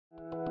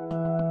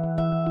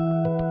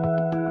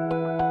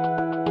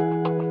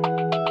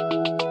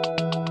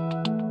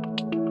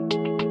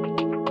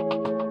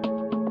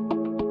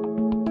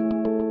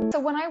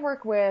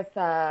work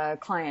with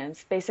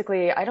clients,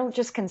 basically, I don't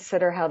just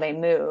consider how they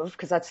move,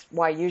 because that's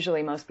why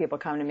usually most people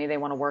come to me, they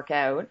want to work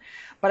out.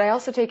 But I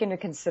also take into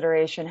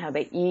consideration how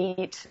they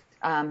eat,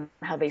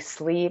 how they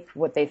sleep,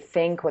 what they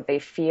think, what they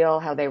feel,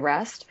 how they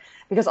rest.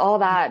 Because all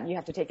that you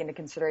have to take into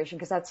consideration,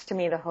 because that's to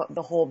me the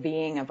whole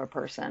being of a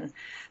person.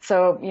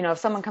 So, if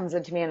someone comes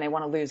into me and they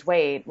want to lose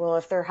weight, well,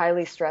 if they're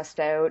highly stressed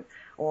out,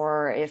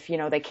 or if,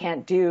 they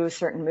can't do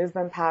certain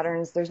movement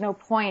patterns, there's no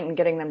point in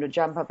getting them to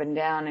jump up and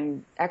down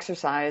and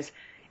exercise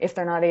if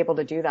they're not able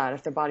to do that,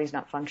 if their body's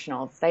not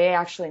functional. They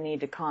actually need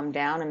to calm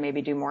down and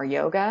maybe do more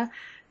yoga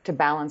to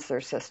balance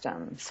their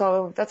system.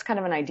 So that's kind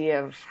of an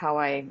idea of how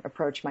I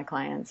approach my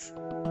clients.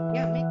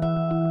 Yeah.